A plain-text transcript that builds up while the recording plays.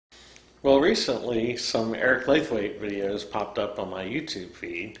Well, recently some Eric Laithwaite videos popped up on my YouTube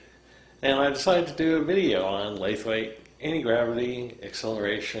feed, and I decided to do a video on Laithwaite, anti-gravity,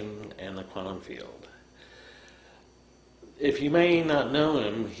 acceleration, and the quantum field. If you may not know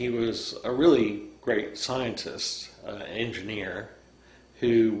him, he was a really great scientist, engineer,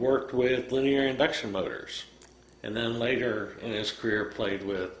 who worked with linear induction motors, and then later in his career played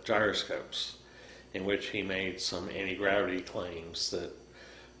with gyroscopes, in which he made some anti-gravity claims that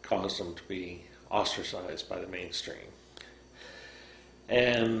caused him to be ostracized by the mainstream.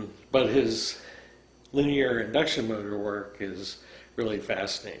 But his linear induction motor work is really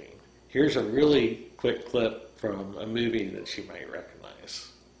fascinating. Here's a really quick clip from a movie that you might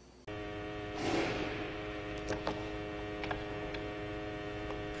recognize.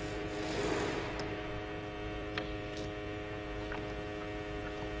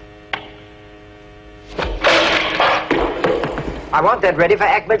 I want that ready for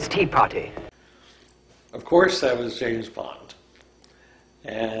Ahmed's tea party. Of course, that was James Bond.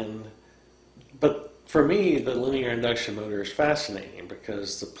 But for me, the linear induction motor is fascinating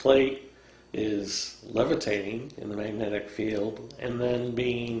because the plate is levitating in the magnetic field and then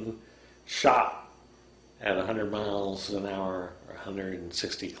being shot at 100 miles an hour or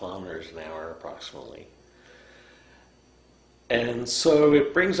 160 kilometers an hour approximately. And so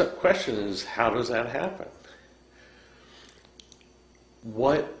it brings up questions, how does that happen?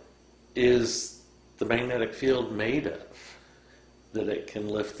 What is the magnetic field made of that it can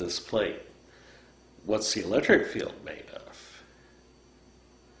lift this plate? What's the electric field made of?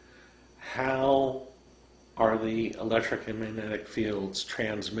 How are the electric and magnetic fields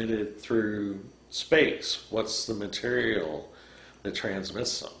transmitted through space? What's the material that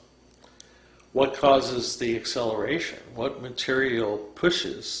transmits them? What causes the acceleration? What material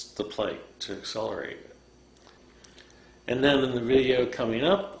pushes the plate to accelerate it? And then in the video coming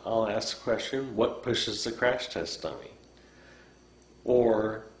up, I'll ask the question, what pushes the crash test dummy?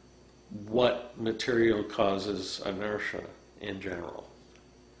 Or what material causes inertia in general?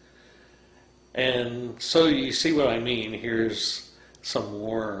 And so you see what I mean. Here's some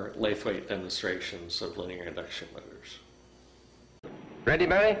more Lathwaite demonstrations of linear induction motors. Ready,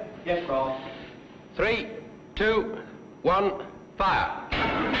 Barry? Yes, Paul. 3, 2, 1, fire.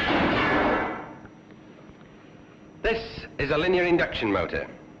 This is a linear induction motor.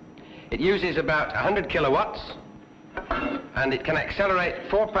 It uses about 100 kilowatts, and it can accelerate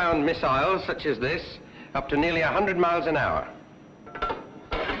 4-pound missiles such as this up to nearly 100 miles an hour.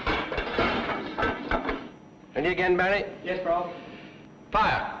 Ready again, Barry? Yes, Paul.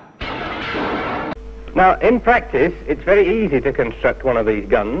 Fire. Now, in practice, it's very easy to construct one of these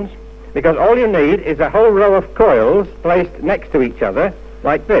guns because all you need is a whole row of coils placed next to each other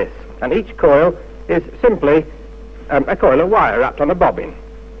like this, and each coil is simply a coil of wire wrapped on a bobbin.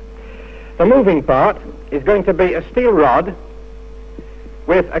 The moving part is going to be a steel rod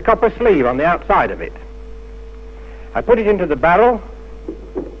with a copper sleeve on the outside of it. I put it into the barrel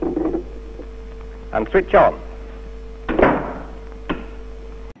and switch on.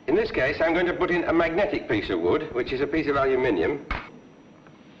 In this case, I'm going to put in a magnetic piece of wood, which is a piece of aluminium.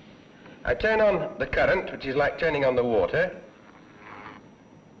 I turn on the current, which is like turning on the water,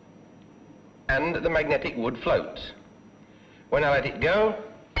 and the magnetic wood floats. When I let it go,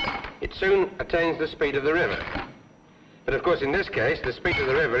 it soon attains the speed of the river. But of course, in this case, the speed of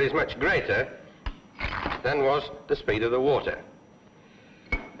the river is much greater than was the speed of the water.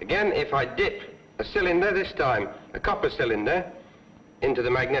 Again, if I dip a cylinder, this time a copper cylinder, into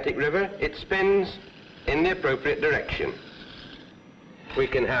the magnetic river, it spins in the appropriate direction. We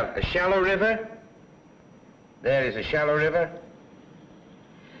can have a shallow river. There is a shallow river.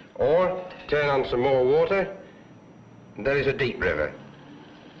 Or turn on some more water. There is a deep river.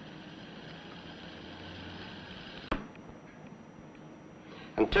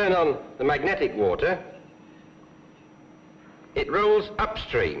 And turn on the magnetic water. It rolls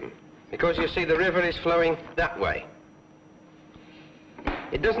upstream because you see the river is flowing that way.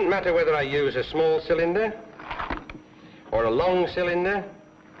 It doesn't matter whether I use a small cylinder or a long cylinder,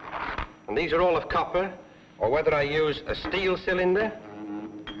 and these are all of copper, or whether I use a steel cylinder.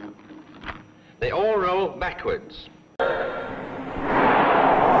 They all roll backwards.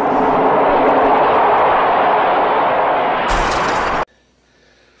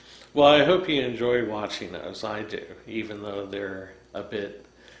 Well, I hope you enjoy watching those. I do, even though they're a bit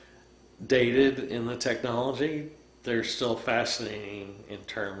dated in the technology. They're still fascinating in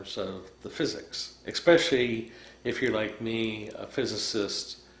terms of the physics, especially if you're like me, a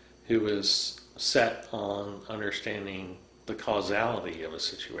physicist who is set on understanding the causality of a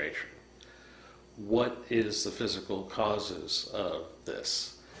situation. What is the physical causes of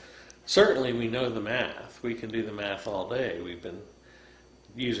this? Certainly we know the math. We can do the math all day. We've been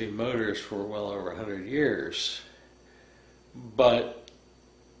using motors for well over 100 years. But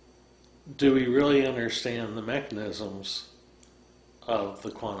do we really understand the mechanisms of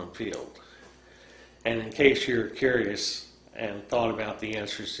the quantum field? And in case you're curious and thought about the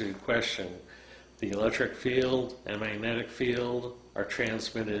answers to the question, the electric field and magnetic field are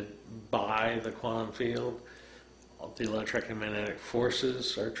transmitted by the quantum field. The electric and magnetic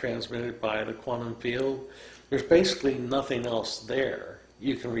forces are transmitted by the quantum field. There's basically nothing else there.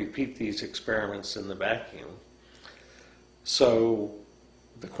 You can repeat these experiments in the vacuum. So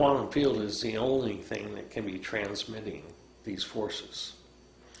the quantum field is the only thing that can be transmitting these forces.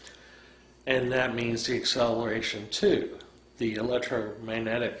 And that means the acceleration too. The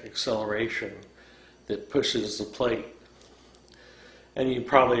electromagnetic acceleration that pushes the plate. And you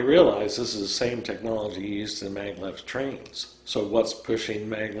probably realize this is the same technology used in maglev's trains. So what's pushing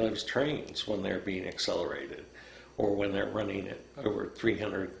maglev's trains when they're being accelerated or when they're running at over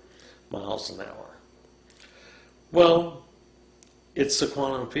 300 miles an hour? Well, it's the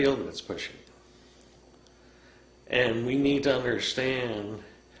quantum field that's pushing. And we need to understand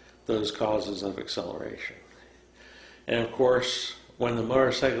those causes of acceleration. And of course, when the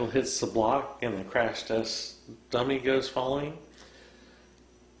motorcycle hits the block and the crash test dummy goes flying,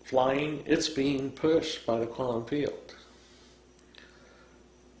 it's being pushed by the quantum field.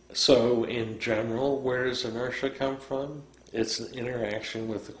 So in general, where does inertia come from? It's an interaction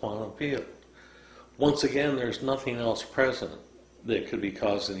with the quantum field. Once again, there's nothing else present that could be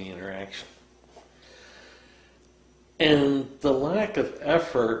causing the interaction. And the lack of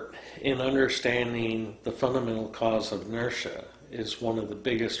effort in understanding the fundamental cause of inertia is one of the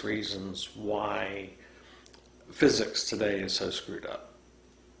biggest reasons why physics today is so screwed up.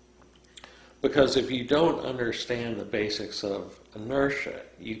 Because if you don't understand the basics of inertia,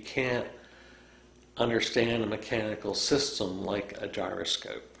 you can't understand a mechanical system like a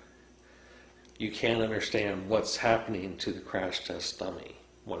gyroscope. You can't understand what's happening to the crash test dummy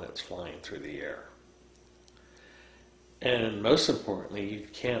when it's flying through the air. And most importantly, you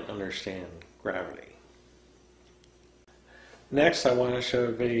can't understand gravity. Next, I want to show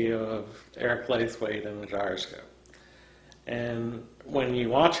a video of Eric Laithwaite and the gyroscope. And when you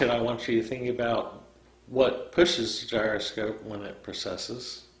watch it, I want you to think about what pushes the gyroscope when it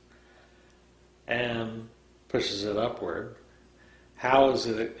precesses and pushes it upward. How is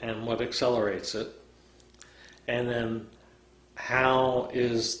it and what accelerates it? And then how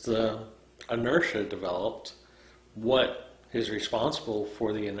is the inertia developed? What is responsible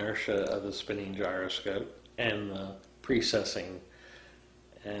for the inertia of the spinning gyroscope and the precessing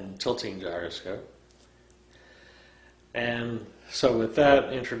and tilting gyroscope? And so with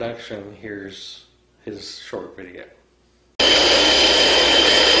that introduction, here's his short video.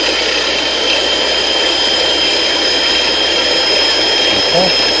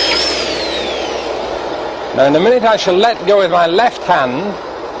 Now in a minute I shall let go with my left hand,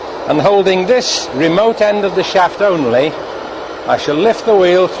 and holding this remote end of the shaft only, I shall lift the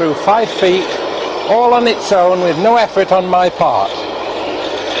wheel through 5 feet, all on its own with no effort on my part.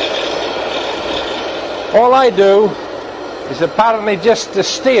 All I do is apparently just to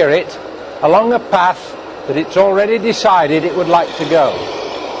steer it along a path that it's already decided it would like to go.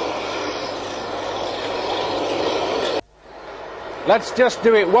 Let's just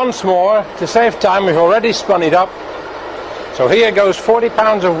do it once more to save time. We've already spun it up. So here goes 40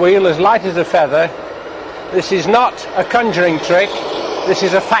 pounds of wheel as light as a feather. This is not a conjuring trick, this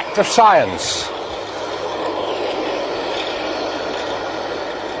is a fact of science.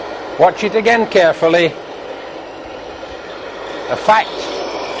 Watch it again carefully. A fact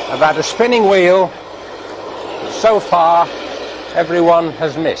about a spinning wheel that so far everyone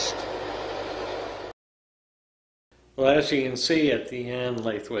has missed. Well, as you can see at the end,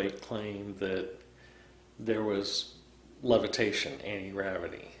 Lathwaite claimed that there was levitation,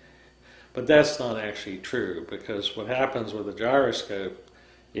 anti-gravity. But that's not actually true, because what happens with a gyroscope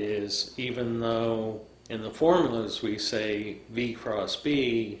is, even though in the formulas we say V cross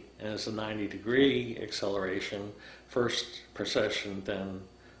B as a 90-degree acceleration, first precession, then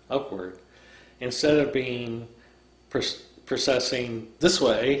upward, instead of being precessing this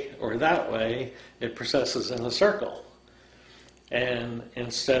way or that way, it precesses in a circle. And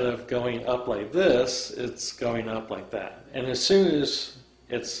instead of going up like this, it's going up like that. And as soon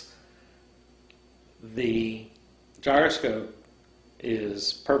as the gyroscope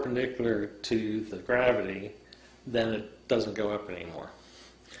is perpendicular to the gravity, then it doesn't go up anymore.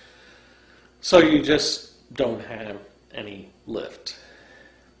 So you just don't have any lift.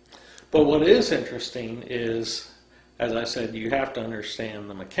 But what is interesting is, as I said, you have to understand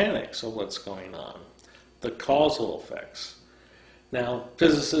the mechanics of what's going on, the causal effects. Now,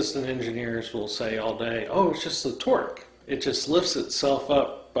 physicists and engineers will say all day, oh, it's just the torque. It just lifts itself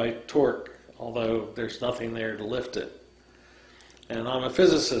up by torque, although there's nothing there to lift it. And I'm a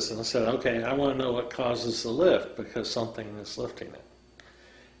physicist, and I said, okay, I want to know what causes the lift, because something is lifting it.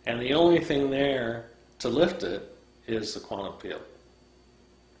 And the only thing there to lift it is the quantum field.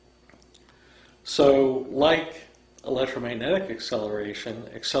 So, like electromagnetic acceleration,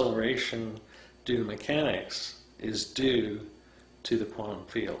 acceleration due to mechanics is due to the quantum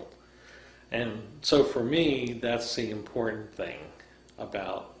field. And so for me, that's the important thing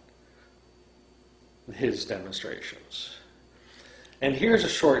about his demonstrations. And here's a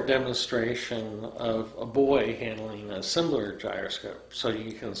short demonstration of a boy handling a similar gyroscope, so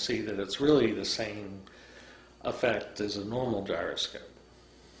you can see that it's really the same effect as a normal gyroscope.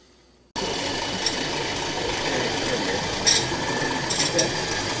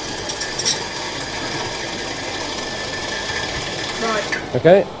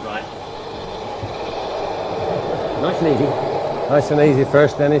 Okay. Right. Nice and easy. Nice and easy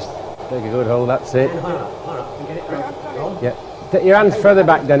first, Dennis. Take a good hold, that's it. Hold on. Get it right. Roll. Yeah. Take your hands further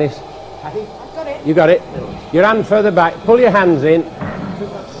back, Dennis. Happy? I've got it. You got it. Your hand further back. Pull your hands in.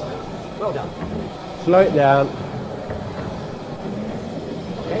 Well done. Slow it down.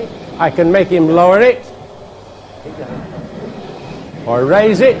 Okay. I can make him lower it. Keep going. Or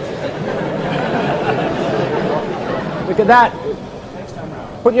raise it. Look at that.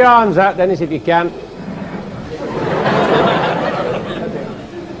 Put your arms out, Dennis, if you can.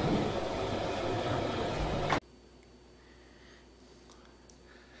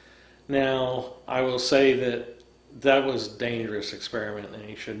 Now, I will say that that was a dangerous experiment, and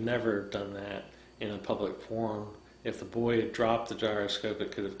he should never have done that in a public forum. If the boy had dropped the gyroscope,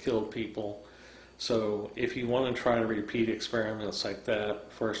 it could have killed people. So if you want to try to repeat experiments like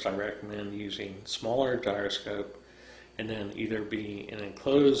that, first I recommend using smaller gyroscope, and then either be in an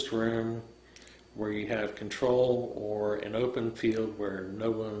enclosed room where you have control, or an open field where no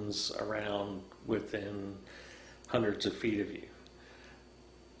one's around within hundreds of feet of you,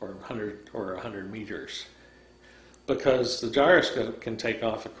 or 100 meters, because the gyroscope can take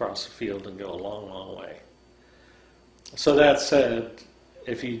off across the field and go a long, long way. So that said,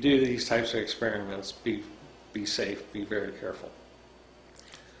 if you do these types of experiments, be safe, be very careful.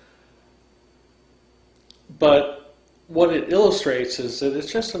 But what it illustrates is that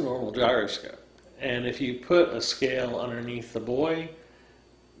it's just a normal gyroscope. And if you put a scale underneath the buoy,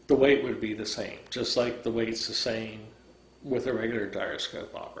 the weight would be the same, just like the weight's the same with a regular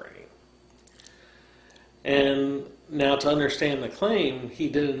gyroscope operating. And now, to understand the claim, he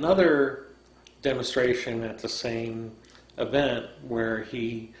did another demonstration at the same event where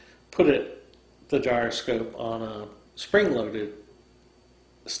he put the gyroscope on a spring-loaded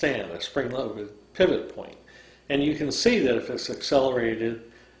stand, a spring-loaded pivot point. And you can see that if it's accelerated,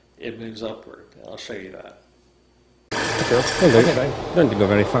 it moves upward. I'll show you that. Okay. Don't need to go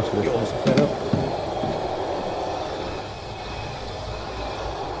very fast with this.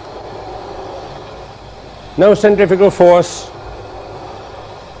 No centrifugal force.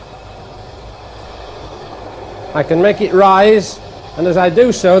 I can make it rise, and as I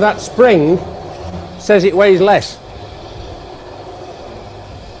do so, that spring says it weighs less.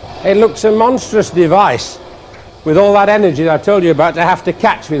 It looks a monstrous device with all that energy I told you about to have to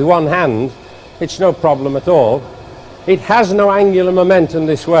catch with one hand. It's no problem at all. It has no angular momentum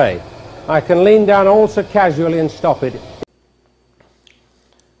this way. I can lean down also casually and stop it.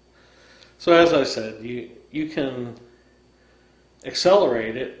 So as I said, you can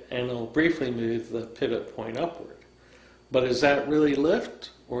accelerate it and it'll briefly move the pivot point upward. But is that really lift,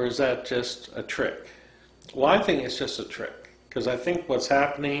 or is that just a trick? Well, I think it's just a trick, because I think what's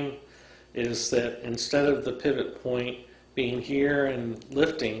happening is that instead of the pivot point being here and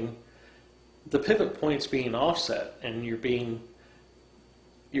lifting, the pivot point's being offset, and you're getting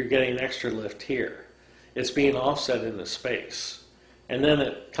extra lift here. It's being offset into space, and then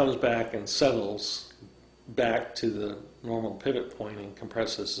it comes back and settles back to the normal pivot point and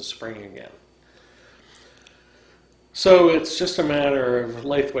compresses the spring again. So it's just a matter of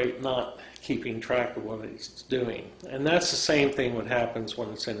Laithwaite not keeping track of what he's doing. And that's the same thing what happens when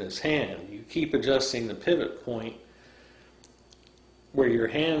it's in his hand. You keep adjusting the pivot point where your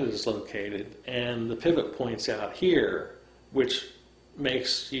hand is located, and the pivot point's out here, which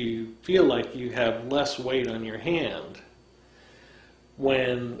makes you feel like you have less weight on your hand,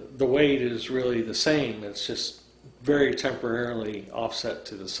 when the weight is really the same. It's just very temporarily offset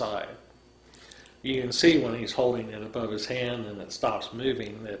to the side. You can see when he's holding it above his hand and it stops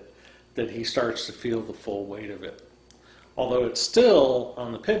moving that he starts to feel the full weight of it. although it's still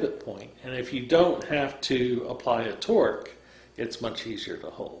on the pivot point, and if you don't have to apply a torque, it's much easier to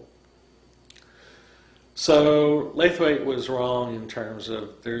hold. So Laithwaite was wrong in terms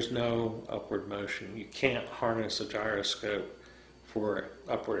of there's no upward motion. You can't harness a gyroscope for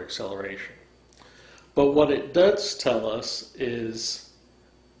upward acceleration. But what it does tell us is,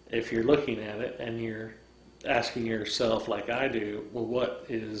 if you're looking at it and you're asking yourself like I do, well, what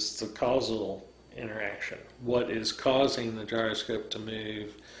is the causal interaction? What is causing the gyroscope to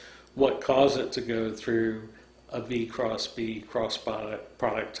move? What caused it to go through a V cross B cross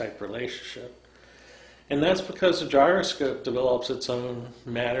product type relationship? And that's because the gyroscope develops its own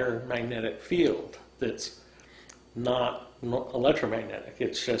matter magnetic field that's not electromagnetic.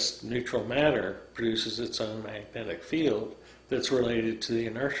 It's just neutral matter produces its own magnetic field that's related to the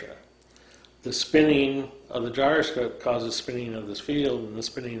inertia. The spinning of the gyroscope causes spinning of this field, and the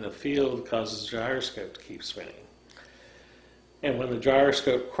spinning of the field causes the gyroscope to keep spinning. And when the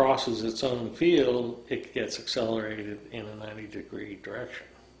gyroscope crosses its own field, it gets accelerated in a 90-degree direction.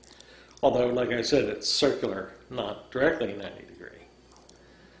 Although, like I said, it's circular, not directly 90 degree.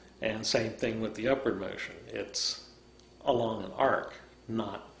 And same thing with the upward motion. It's along an arc,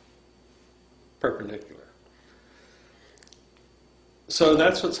 not perpendicular. So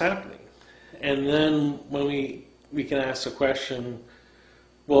that's what's happening. And then when we can ask the question,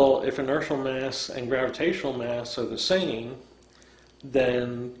 well, if inertial mass and gravitational mass are the same,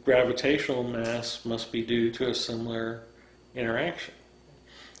 then gravitational mass must be due to a similar interaction.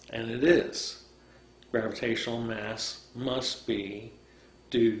 And it is. Gravitational mass must be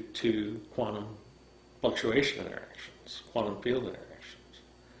due to quantum fluctuation interactions, quantum field interactions.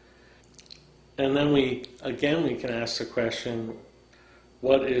 And then we can ask the question,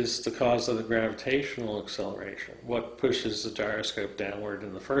 what is the cause of the gravitational acceleration? What pushes the gyroscope downward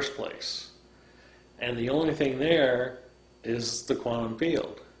in the first place? And the only thing there is the quantum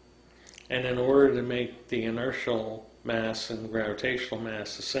field. And in order to make the inertial mass and gravitational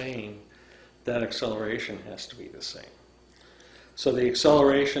mass the same, that acceleration has to be the same. So the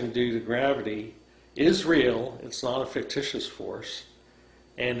acceleration due to gravity is real, it's not a fictitious force,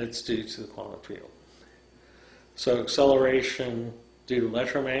 and it's due to the quantum field. So acceleration due to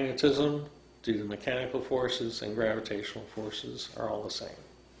electromagnetism, due to mechanical forces, and gravitational forces are all the same.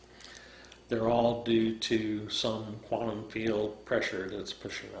 They're all due to some quantum field pressure that's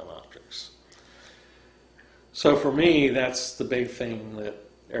pushing on objects. So for me, that's the big thing that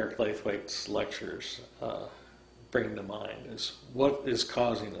Eric Laithwaite's lectures bring to mind, is what is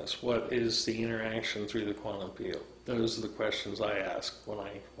causing this? What is the interaction through the quantum field? Those are the questions I ask when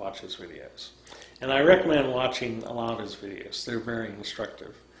I watch his videos. And I recommend watching a lot of his videos. They're very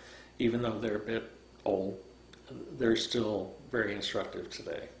instructive. Even though they're a bit old, they're still very instructive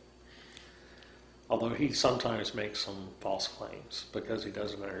today. Although he sometimes makes some false claims because he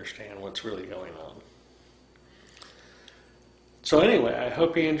doesn't understand what's really going on. So anyway, I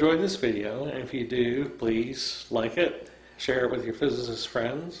hope you enjoyed this video, and if you do, please like it, share it with your physicist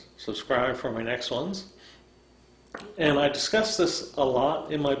friends, subscribe for my next ones. And I discuss this a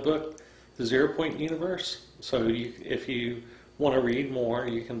lot in my book, The Zero Point Universe. So if you want to read more,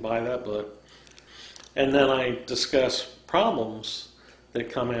 you can buy that book. And then I discuss problems that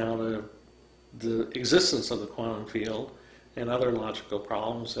come out of the existence of the quantum field and other logical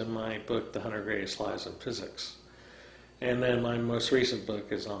problems in my book, The 100 Greatest Lies in Physics. And then my most recent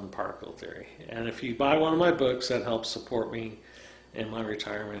book is on particle theory. And if you buy one of my books, that helps support me in my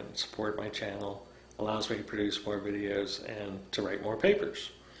retirement and support my channel, allows me to produce more videos and to write more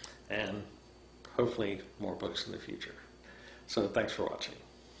papers, and hopefully more books in the future. So thanks for watching.